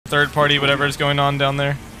third party whatever is going on down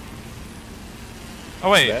there.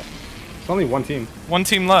 Oh wait. It's only one team. One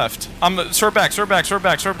team left. Sort back.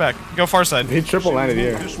 Go far side. He triple landed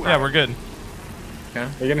here. Yeah, we're good. Okay. Are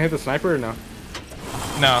you gonna hit the sniper or no?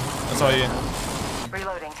 No, that's all you.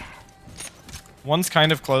 Reloading. One's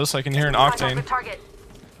kind of close. I can hear an octane. Target.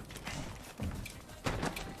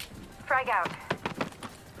 Frag out.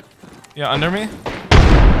 Yeah, under me.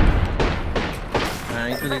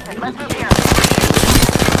 Let's move here.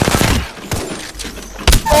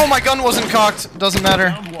 Oh, my gun wasn't cocked. Doesn't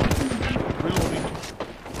matter.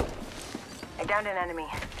 I downed an enemy.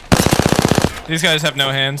 These guys have no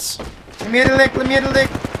hands. Let me hit a lick.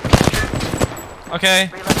 Okay.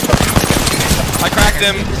 I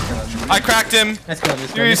cracked him. Let's go.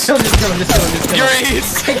 Euriece.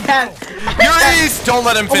 Euriece! I can't. Euriece! Don't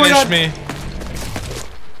let him Oh my finish God. me.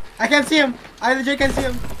 I can't see him. I legit can't see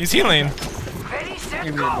him. He's healing. Ready, set,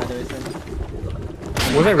 You're go. weird, by the way, son.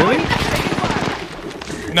 Was it really?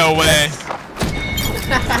 No way.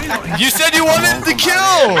 You said you wanted the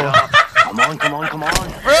kill! Come on.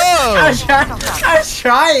 Bro! I was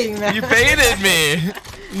trying, man. You baited me.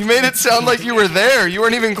 You made it sound like you were there. You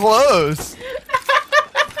weren't even close.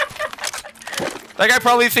 That guy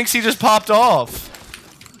probably thinks he just popped off.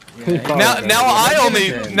 Now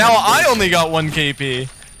I only got 1 KP.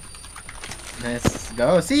 Let's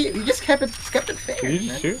go. See, you just kept it fair. Did you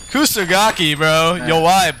just shoot? Kusugaki, bro.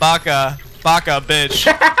 Yowai baka. Baka, bitch.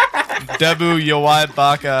 Debu Yowai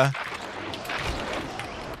baka.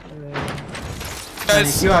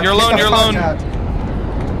 Guys, you're alone.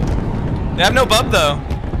 They have no bub though.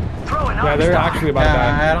 Yeah, they're actually about to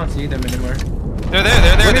die. I don't see them anymore. They're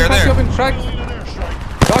there. Open, track.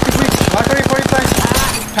 Doctor freak. Valkyrie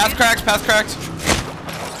 45. Path cracked. Path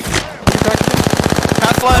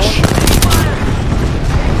flash.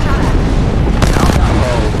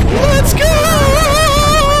 Let's go!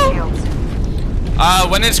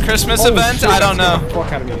 When is Christmas event? Shit, I don't know.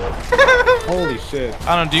 Fuck out of me. Holy shit.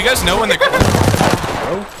 I don't know. Do you guys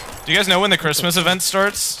know when the Christmas event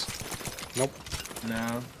starts? Nope.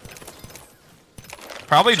 No.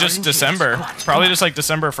 Probably just December. Probably just like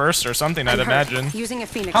December 1st or something, I'd imagine. Using a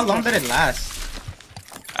Phoenix. How long did it last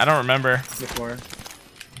I don't remember. before?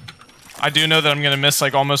 I do know that I'm gonna miss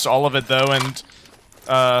like almost all of it though, and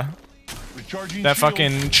that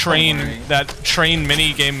fucking train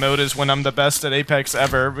mini game mode is when I'm the best at Apex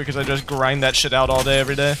ever because I just grind that shit out all day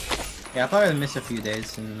every day. Yeah, I'll probably miss a few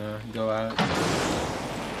days and go out.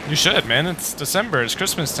 You should, man. It's December. It's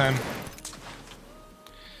Christmas time.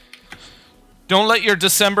 Don't let your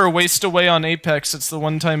December waste away on Apex. It's the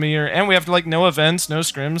one time a year, and we have like no events, no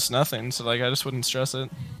scrims, nothing. So like, I just wouldn't stress it.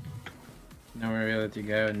 Nowhere really to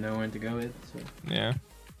go and no one to go with. So. Yeah.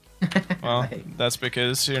 Well, Like, that's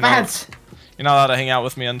because you're fans! not allowed to hang out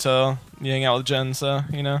with me until you hang out with Jen. So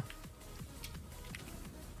you know.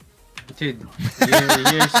 Dude,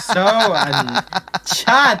 you're so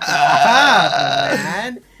shut up,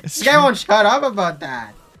 man. You guy won't shut up about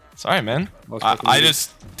that. Sorry, man. I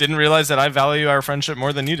just didn't realize that I value our friendship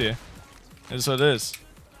more than you do. It is what it is.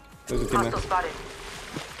 There's a team there. Hostile spotted.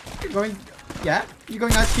 You're going, yeah? You're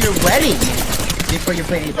going out to your wedding before you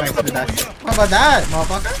play Apex with us. How about that,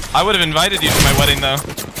 motherfucker? I would have invited you to my wedding though.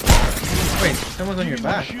 Wait, someone's on your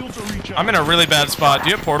back. I'm in a really bad spot. Do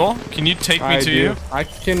you have portal? Can you take me to you? I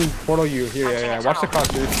can portal you. Here, yeah. Watch the cross,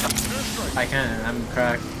 dude. I can, I'm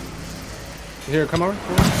cracked. Here, come over.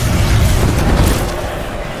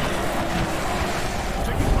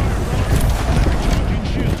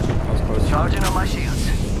 Charging on my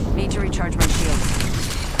shields. Need to recharge my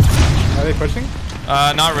shields. Are they pushing?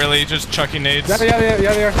 Not really. Just chucking nades. Yeah, they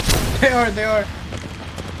are. They are.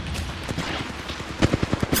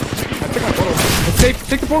 I took my portal. It's safe.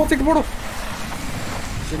 Take the portal.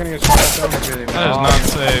 You're gonna get shot. That is not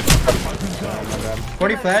safe. Oh my god.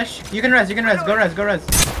 40 flash. You can res. Go res.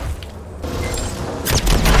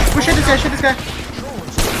 Push this guy.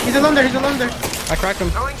 He's alone there. I cracked him.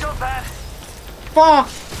 Throwing jump pad. Fuck!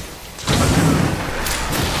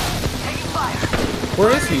 Taking fire.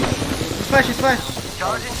 Where is he? He's flash.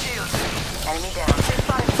 Charging shields. Enemy down.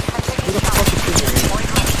 Who the fuck is shooting me?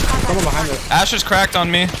 Someone behind us. Ash is cracked on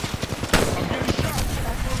me.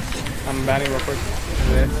 I'm batting real quick.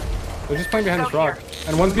 They're just playing behind this rock.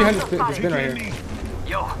 And one's behind this bin right here.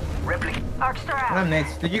 Yo, Ripley. Arcstar I out. have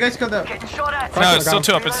nades. Did you guys kill the... Getting shot at. No, it's still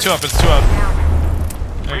 2 up. It's 2 up.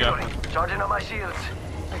 There you go. Charging on my shields.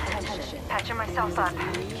 Patching myself up.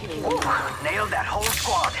 Ooh, nailed that whole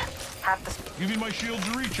squad. Have the Give me my shield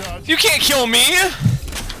to recharge. You can't kill me!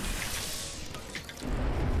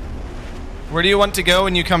 Where do you want to go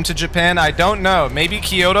when you come to Japan? I don't know. Maybe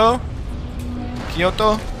Kyoto?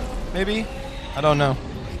 Maybe? I don't know.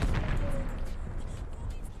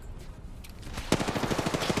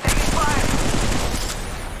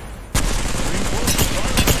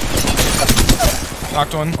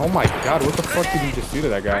 Knocked one. Oh my god, what the fuck did you just do to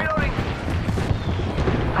that guy? Reloading.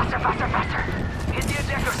 Faster, faster, faster. Hit the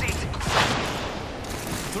ejector seat.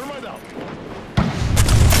 Thermite out.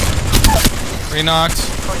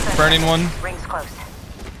 Re-knocked. Burning one. Rings close.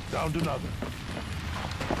 Down to nothing.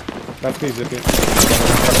 That's me, Zippy.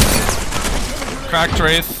 Cracked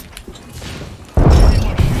Wraith.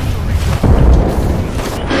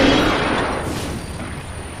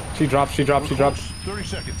 She dropped, she dropped, she dropped. 30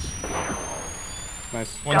 seconds.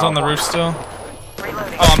 Nice. One's on the roof still.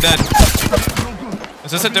 Reloading. Oh, I'm dead.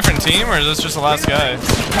 Is this a different team or is this just the last guy?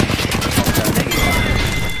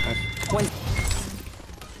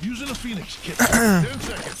 Using a Phoenix kit. 10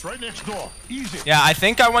 seconds. Right next door. Easy. Yeah, I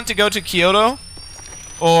think I want to go to Kyoto.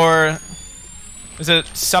 Or is it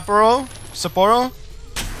Sapporo? Sapporo?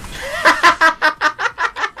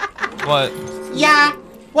 What? Yeah,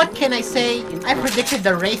 what can I say? I predicted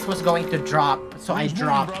the race was going to drop, so I Who's moving,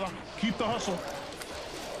 dropped. brother? Keep the hustle.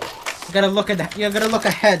 You gotta look at that. You gotta look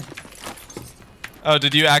ahead. Oh,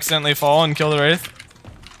 did you accidentally fall and kill the Wraith?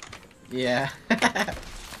 Yeah.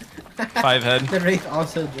 5 head. The race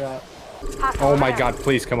also dropped. Oh my god,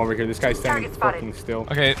 please come over here. This guy's standing Target spotted. fucking still.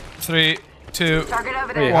 Okay, 3, 2. Target over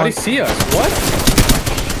Wait, there. how did he see us? What?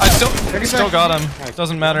 I still got him.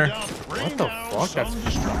 Doesn't matter. Down. Rain What the down, fuck? That's some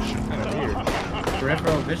destruction. kind of weird.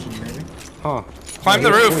 Peripheral vision, maybe. Huh. Climb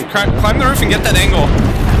the roof. Climb the roof and get that angle.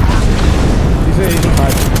 He's in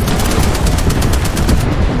 5.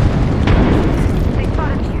 They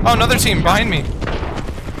spotted you. Oh, another team behind me.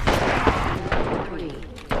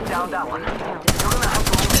 Down that one. You're gonna have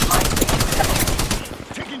to move it like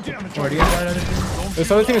Taking damage. Or do you have that other thing? This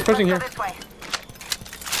other team is pushing here. This way.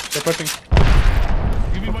 They're pushing.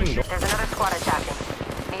 Give me my shield. There's another squad attacking.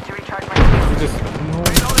 Need to recharge my shield. He just...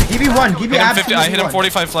 Give me one. Give me Hit him 50, I absolutely hit him one.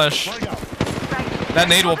 45 flash. Frag out. That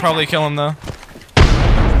nade will probably kill him though.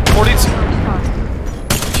 42.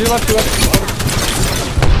 She left, she left.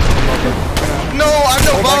 No, I'm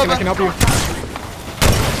no I Bob. can help you.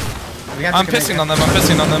 We have to I'm connect pissing that. on them. I'm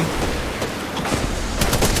pissing on them.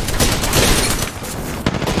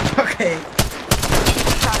 Okay.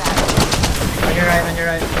 Shot at. On your right, on your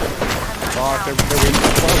right. Fuck, they're weak.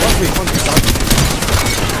 One's weak, one's weak.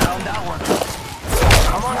 Down that one.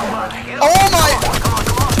 Come on, come on. Get up. Oh my! Come on,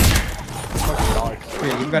 come on.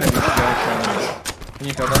 Wait, you gotta be sure. Can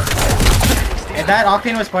you feel that? And that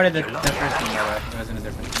octane was part of the first team, by the way. It wasn't a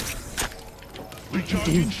different team.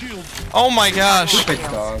 Recharging shield. Oh my gosh! Stupid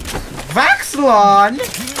dog. Vaxlon!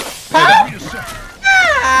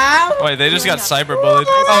 Wait, they just got cyber bullied.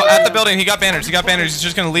 Oh, at the building, he got banners. He got banners. He's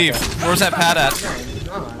just gonna leave. Where's that pad at?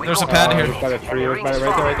 There's a pad He's here. by the tree, right there,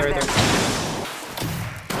 right there, right there.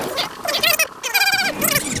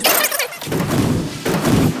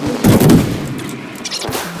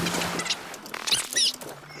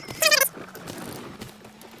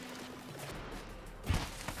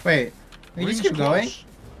 Wait, you just keep Rings going? close.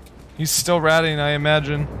 He's still ratting, I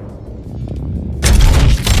imagine.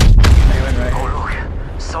 I went right. Oh,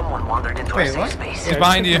 look. Someone wandered into our Wait, safe what? space. He's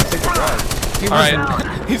behind you. He was,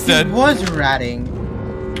 Alright, he's he dead. was ratting.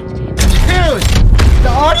 Dude! The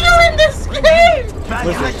audio in this game!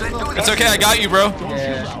 It's okay, I got you, bro. Yeah.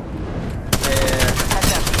 Yeah.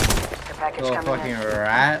 The package Little coming fucking in.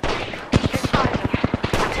 rat. It's spotting.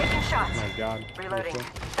 I'm taking shots. Oh my god. Reloading.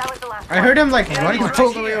 That was the last I heard him like running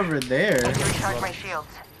all the way over there. one. Recharge my shields.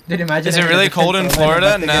 Did you imagine? Is it having really a cold in defense Florida?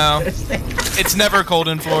 line about to get No. thirsty? It's never cold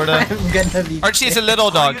in Florida. I'm gonna be. Archie's a little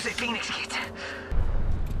dog. Use a Phoenix kit.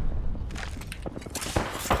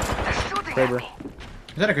 They're shooting Kraber. at me.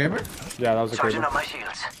 Is that a Kraber? Yeah, that was a Charging great up my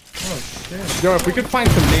shields. Oh shit. Yo, if we could find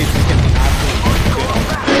some nades, we can absolutely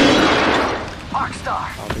Arc Star.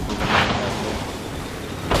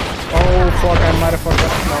 Oh fuck, I might have fucked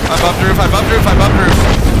up. I bumped the roof, I bumped the roof, I bumped the roof.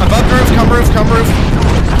 I bumped the roof, come roof, come roof.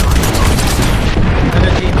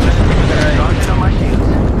 Another team to the right. Charging up my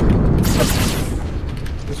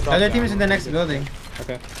shields. Other team is in the next building.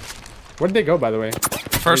 Okay. Where did they go, by the way?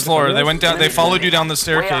 First floor, they went down, they followed you down the Way up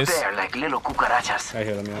staircase. there, like little cucarachas. I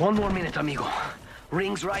hear them, yeah. One more minute, amigo.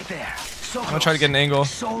 Rings right there. So I'm gonna try to get an angle.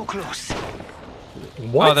 So close.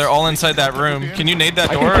 What? Oh, they're all inside that room. Can you nade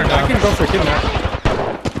that I door or can no? go for a kidnap.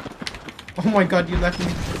 Oh my god, you left me.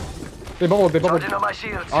 They bubbled, they bubbled. Charging up my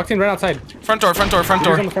shields. Octane right outside. Front door, front door, front He's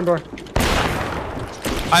door. on the front door.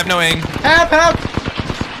 I have no aim. Help! Help!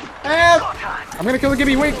 Help! Shot time. I'm gonna kill the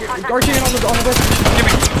Gibby. Wait, Arcane on the door. Give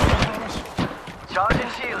me. Charging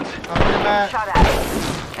shields. I'll do that. Shot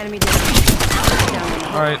at. Enemy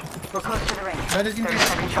down. Alright. We're close to the ring. Another team. 30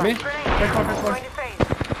 seconds shot. Me? First one, first one. Going to phase.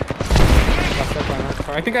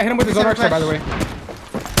 I think I hit him with his own arc star, by the way.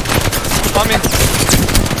 On me.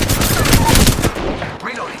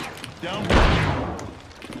 Reloading. Down.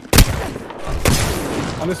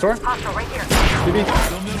 On this door. Hostile right here. BB.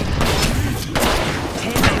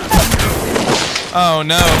 Oh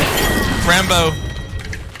no, Rambo.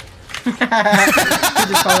 You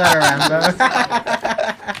just call that a Rambo.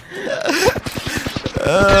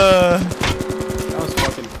 That was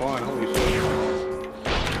fucking fun. Holy shit.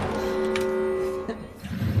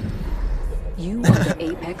 You are the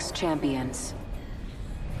Apex champions.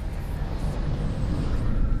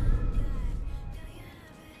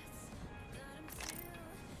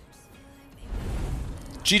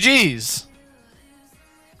 GG's.